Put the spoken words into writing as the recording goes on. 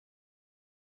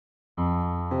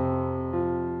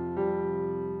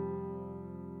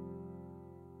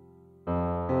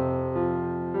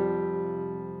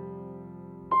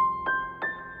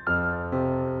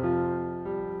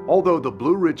Although the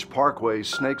Blue Ridge Parkway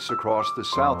snakes across the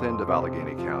south end of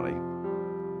Allegheny County,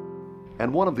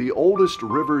 and one of the oldest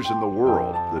rivers in the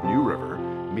world, the New River,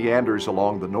 meanders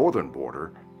along the northern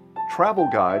border, travel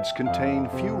guides contain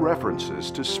few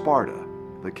references to Sparta,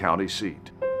 the county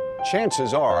seat.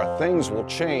 Chances are things will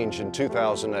change in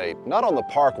 2008, not on the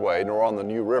Parkway nor on the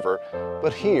New River,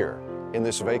 but here in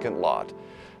this vacant lot.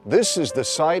 This is the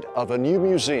site of a new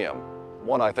museum,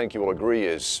 one I think you will agree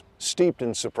is steeped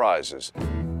in surprises.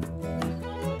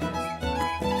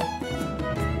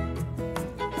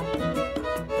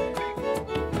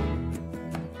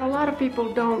 A lot of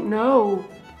people don't know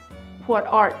what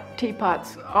art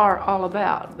teapots are all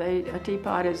about. A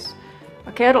teapot is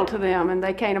a kettle to them, and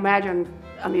they can't imagine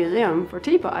a museum for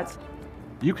teapots.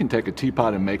 You can take a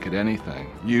teapot and make it anything.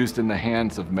 Used in the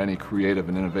hands of many creative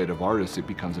and innovative artists, it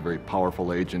becomes a very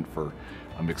powerful agent for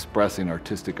expressing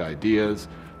artistic ideas,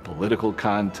 political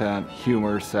content,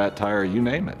 humor, satire, you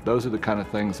name it. Those are the kind of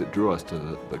things that drew us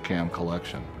to the CAM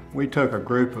collection. We took a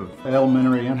group of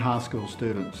elementary and high school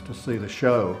students to see the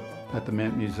show at the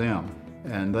Mint Museum,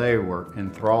 and they were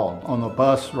enthralled. On the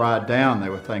bus ride down, they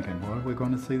were thinking, what are we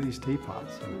going to see these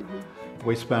teapots?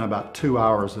 We spent about 2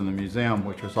 hours in the museum,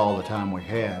 which was all the time we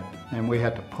had, and we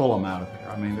had to pull them out of there.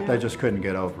 I mean, they just couldn't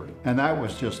get over it. And that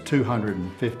was just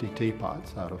 250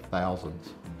 teapots out of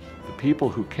thousands. The people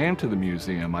who came to the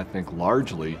museum, I think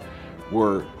largely,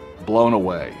 were blown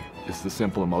away. It's the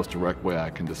simple and most direct way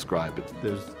I can describe it.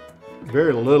 There's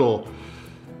very little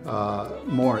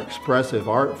more expressive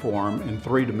art form in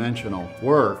three-dimensional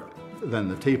work than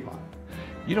the teapot.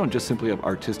 You don't just simply have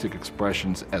artistic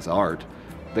expressions as art.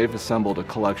 They've assembled a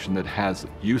collection that has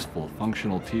useful,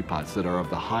 functional teapots that are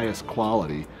of the highest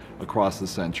quality across the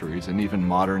centuries and even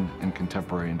modern and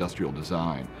contemporary industrial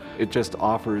design. It just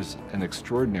offers an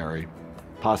extraordinary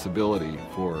possibility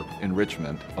for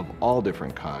enrichment of all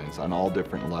different kinds, on all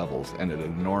different levels, and at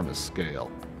an enormous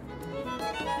scale.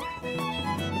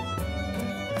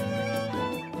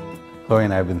 Chloe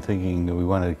and I have been thinking that we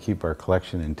wanted to keep our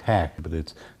collection intact, but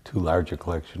it's too large a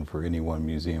collection for any one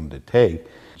museum to take.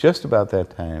 Just about that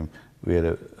time, we had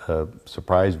a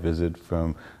surprise visit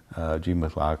from Jean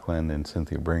McLaughlin and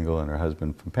Cynthia Bringle and her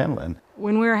husband from Penland.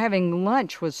 When we were having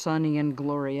lunch with Sonny and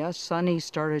Gloria, Sonny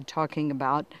started talking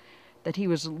about that he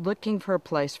was looking for a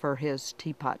place for his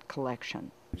teapot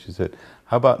collection. She said,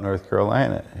 how about North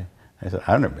Carolina? I said,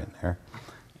 I've never been there.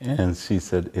 And she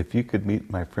said, if you could meet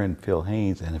my friend Phil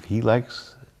Haynes, and if he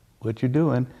likes what you're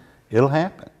doing, it'll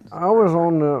happen. I was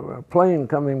on the plane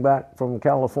coming back from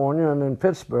California, and in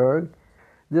Pittsburgh,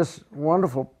 this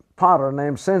wonderful potter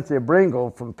named Cynthia Bringle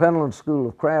from Penland School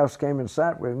of Crafts came and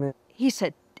sat with me. He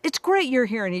said, it's great you're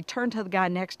here. And he turned to the guy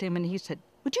next to him and he said,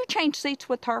 would you change seats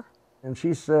with her? And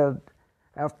she said,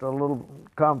 after a little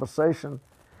conversation,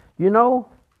 you know,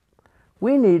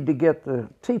 we need to get the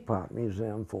Teapot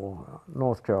Museum for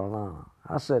North Carolina.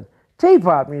 I said,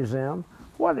 Teapot Museum?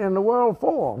 What in the world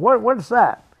for? What's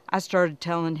that? I started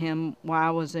telling him why I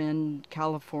was in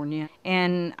California,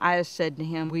 and I said to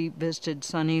him, we visited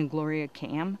Sonny and Gloria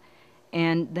Cam,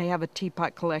 and they have a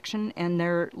teapot collection, and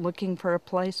they're looking for a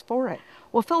place for it.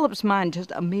 Well, Philip's mind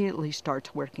just immediately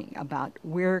starts working about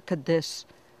where could this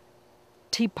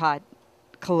teapot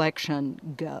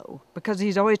collection go, because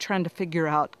he's always trying to figure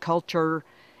out culture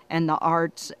and the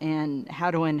arts and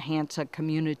how to enhance a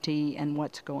community and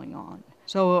what's going on.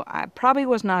 So I probably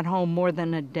was not home more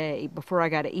than a day before I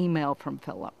got an email from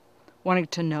Philip wanting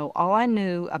to know all I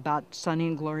knew about Sonny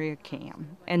and Gloria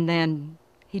Cam, and then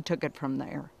he took it from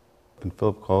there. And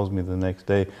Philip calls me the next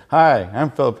day, hi,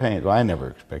 I'm Philip Haynes. Well, I never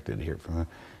expected to hear from him.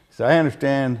 He said, I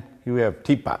understand you have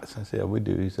teapots. I said, yeah, we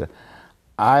do. He said,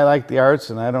 I like the arts,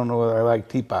 and I don't know whether I like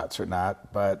teapots or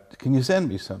not, but can you send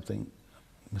me something?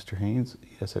 Mr. Haynes,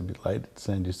 yes, I'd be delighted to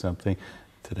send you something.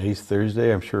 Today's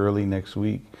Thursday, I'm sure early next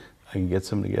week, I can get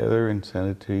some together and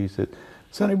send it to you. He said,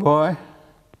 Sonny boy,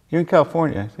 you're in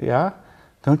California. I said, yeah,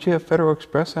 don't you have Federal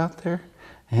Express out there?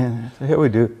 And I said, yeah, we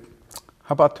do.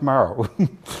 How about tomorrow?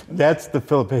 That's the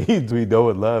Philip Haynes we know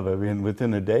and love. I mean,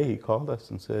 within a day, he called us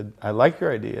and said, I like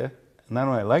your idea. And not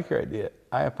only I like your idea,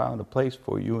 I have found a place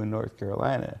for you in North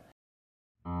Carolina.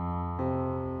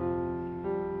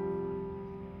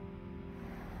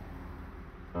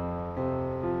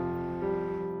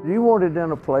 You wanted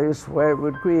in a place where it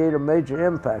would create a major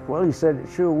impact. Well, he said it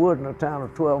sure would in a town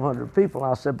of 1,200 people.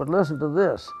 I said, but listen to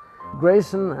this.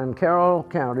 Grayson and Carroll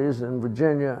counties in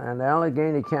Virginia and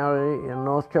Allegheny County in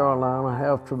North Carolina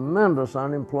have tremendous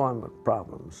unemployment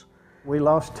problems. We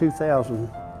lost 2,000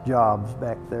 jobs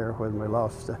back there when we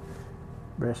lost the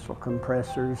Bristol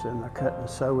compressors and the cut and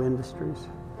sew industries.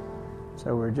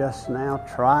 So we're just now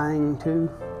trying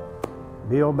to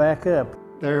build back up.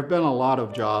 There have been a lot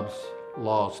of jobs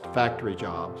lost, factory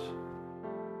jobs.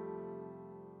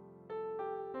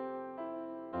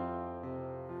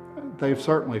 They've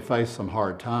certainly faced some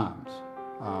hard times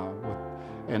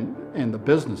and the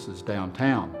businesses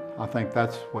downtown. I think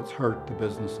that's what's hurt the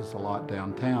businesses a lot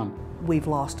downtown. We've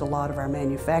lost a lot of our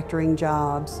manufacturing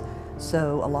jobs,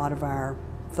 so a lot of our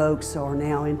folks are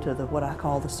now into what I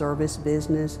call the service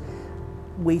business.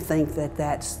 We think that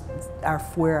that's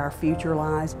where our future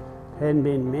lies. Hadn't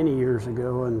been many years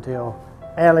ago until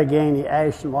Allegheny,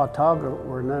 Ashland, Watauga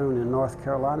were known in North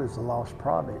Carolina as the lost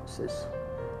provinces,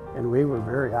 and we were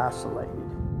very isolated.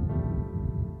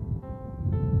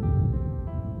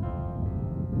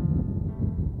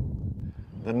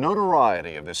 The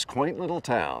notoriety of this quaint little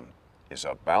town is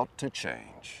about to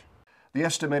change. The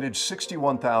estimated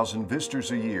 61,000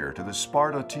 visitors a year to the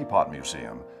Sparta Teapot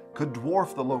Museum could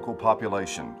dwarf the local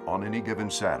population on any given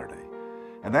Saturday.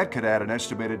 And that could add an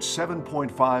estimated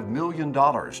 $7.5 million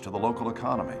to the local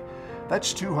economy.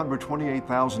 That's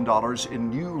 $228,000 in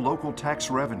new local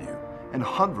tax revenue and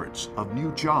hundreds of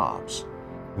new jobs.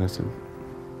 And I said,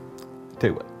 tell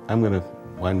you what, I'm going to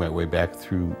wind my way back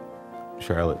through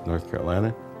Charlotte, North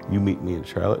Carolina. You meet me in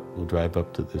Charlotte. We'll drive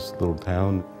up to this little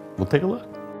town. We'll take a look.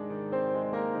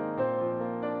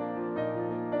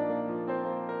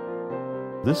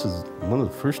 This is one of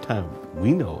the first times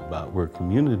we know about where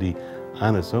community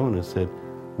on its own has said,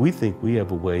 we think we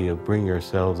have a way of bringing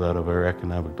ourselves out of our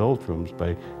economic doldrums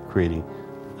by creating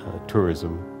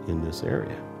tourism in this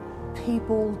area.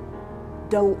 People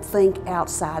don't think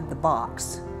outside the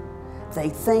box. They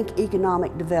think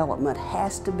economic development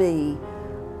has to be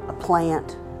a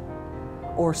plant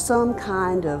or some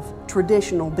kind of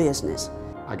traditional business.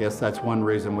 I guess that's one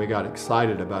reason we got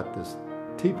excited about this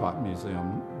Teapot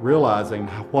Museum, realizing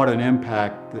what an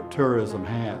impact that tourism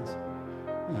has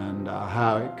and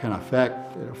how it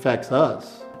affects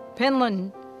us.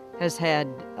 Penland has had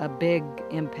a big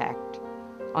impact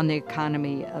on the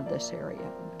economy of this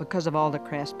area because of all the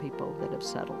craftspeople that have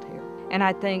settled here. And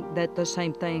I think that the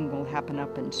same thing will happen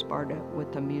up in Sparta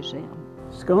with the museum.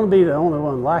 It's going to be the only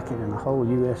one like it in the whole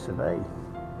US of A.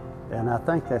 And I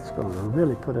think that's going to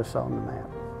really put us on the map.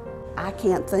 I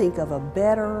can't think of a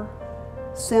better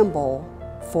symbol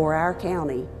for our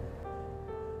county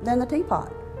than the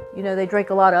teapot. You know, they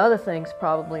drink a lot of other things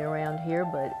probably around here,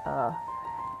 but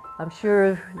I'm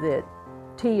sure that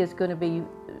tea is going to be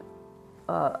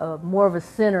more of a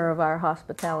center of our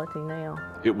hospitality now.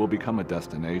 It will become a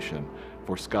destination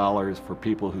for scholars, for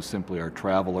people who simply are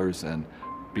travelers and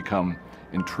become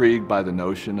intrigued by the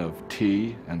notion of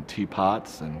tea and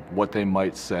teapots and what they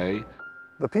might say.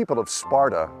 The people of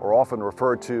Sparta are often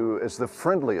referred to as the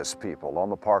friendliest people on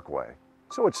the Parkway,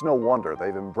 so it's no wonder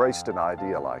they've embraced an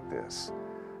idea like this.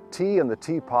 Tea and the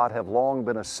teapot have long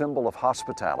been a symbol of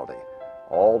hospitality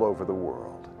all over the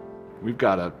world. We've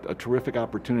got a terrific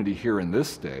opportunity here in this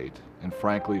state, and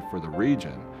frankly for the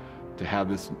region, to have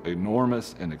this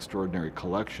enormous and extraordinary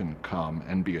collection come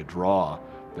and be a draw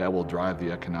that will drive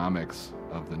the economics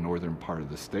of the northern part of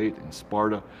the state in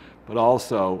Sparta, but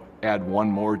also add one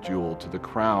more jewel to the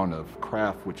crown of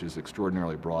craft which is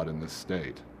extraordinarily broad in this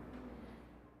state.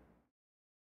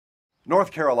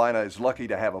 North Carolina is lucky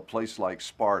to have a place like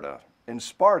Sparta, and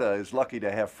Sparta is lucky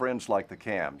to have friends like the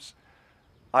Cams.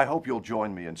 I hope you'll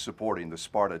join me in supporting the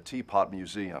Sparta Teapot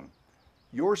Museum.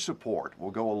 Your support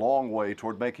will go a long way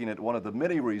toward making it one of the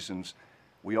many reasons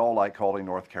we all like calling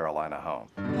North Carolina home.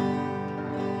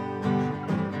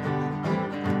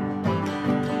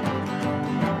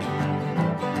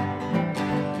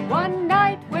 One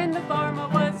night when the farmer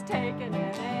was taking an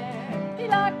air, he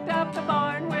locked up the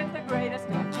barn with the greatest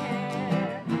of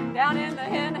care. Down in the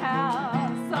hen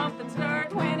house, something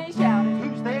stirred when he shouted,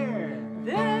 "Who's there?"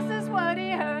 This is what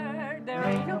he heard: "There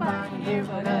ain't nobody here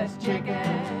but us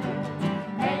chickens.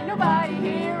 Ain't nobody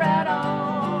here at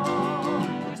all.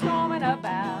 You're storming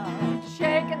about,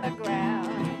 shaking the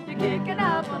ground, you're kicking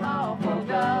up an awful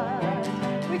dust.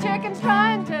 We chickens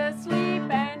trying to sleep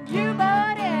and you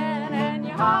butt in and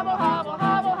you hobble, hobble,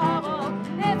 hobble, hobble.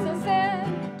 It's a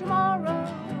sin. Tomorrow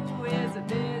is a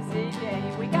busy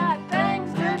day. We got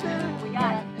things to do, we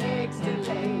got eggs to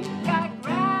lay, we got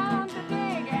ground to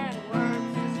dig and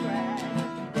worms to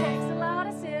scratch. Takes a lot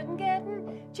of sitting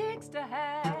getting chicks to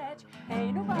hatch.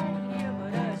 Ain't nobody here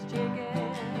but us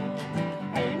chickens.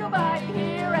 Ain't nobody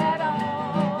here at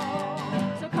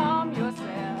all. So calm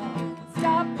yourself,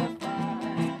 stop the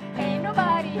fuss. Ain't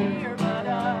nobody here but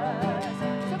us.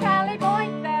 So Callie,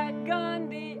 point that gun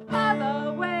the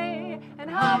other way and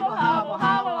hobble, hobble,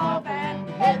 hobble off and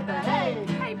hit the hay.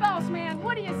 Hey, boss man,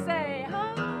 what do you say,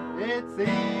 huh? It's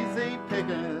easy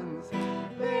pickings.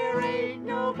 There ain't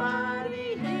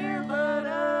nobody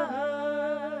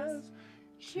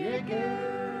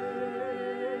chicken.